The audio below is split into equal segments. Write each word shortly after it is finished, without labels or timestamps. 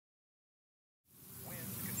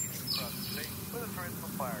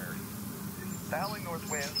The howling north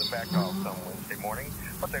winds have backed off some Wednesday morning,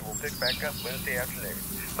 but they will pick back up Wednesday afternoon.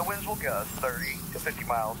 The winds will gust 30 to 50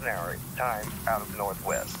 miles an hour at times out of the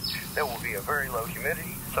northwest. There will be a very low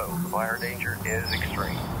humidity, so the fire danger is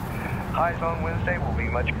extreme. Highs on Wednesday will be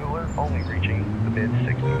much cooler, only reaching the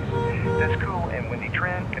mid-60s. This cool and windy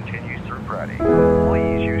trend continues through Friday.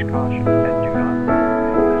 Please use caution and do not.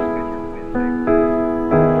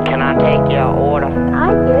 Can I take your order?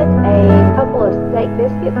 I get a couple of steak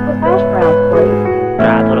biscuits with hash browns, please.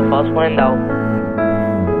 Drive to the first window.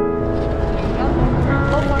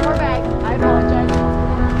 Oh, one more bag. I apologize.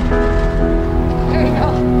 There you go.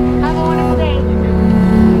 Have a wonderful day.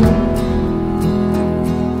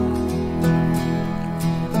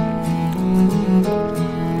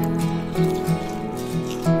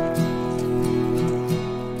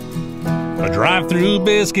 A drive-through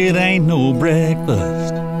biscuit ain't no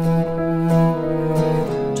breakfast.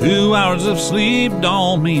 2 hours of sleep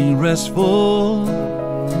don't mean restful.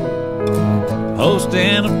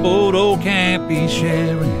 Posting a photo can't be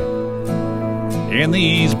sharing. In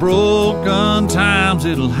these broken times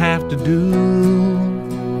it'll have to do.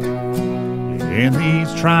 In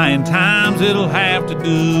these trying times it'll have to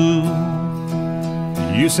do.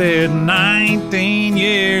 You said 19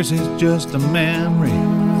 years is just a memory.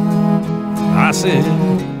 I said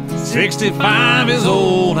 65 is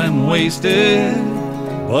old and wasted.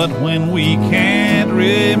 But when we can't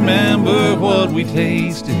remember what we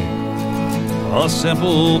tasted, a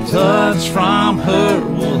simple touch from her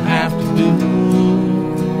will have to do.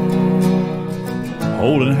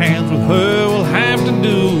 Holding hands with her will have to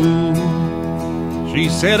do. She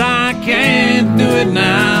said, I can't do it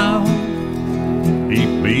now. He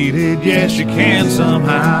pleaded, yes you can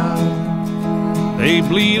somehow. They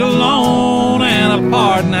bleed alone and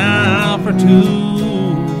apart now for two.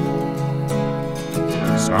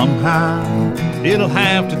 Somehow it'll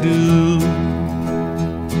have to do.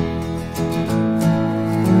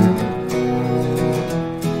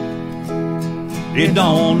 It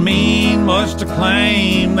don't mean much to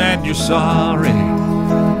claim that you're sorry.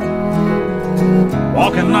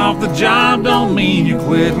 Walking off the job don't mean you're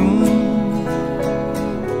quitting.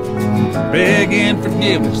 Begging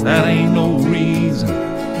forgiveness, that ain't no reason.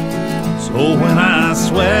 So when I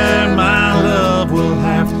swear my love will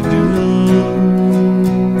have to do,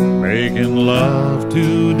 making love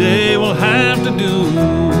today will have to do.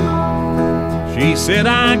 She said,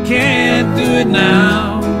 I can't do it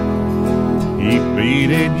now. He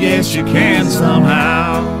pleaded, yes you can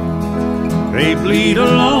somehow. They bleed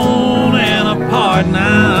alone and apart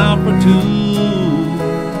now for two.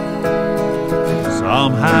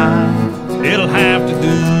 Somehow it'll have to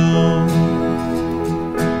do.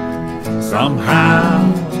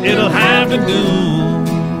 Somehow it'll have to do.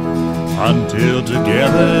 Until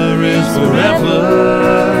together is forever,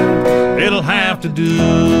 it'll have to do.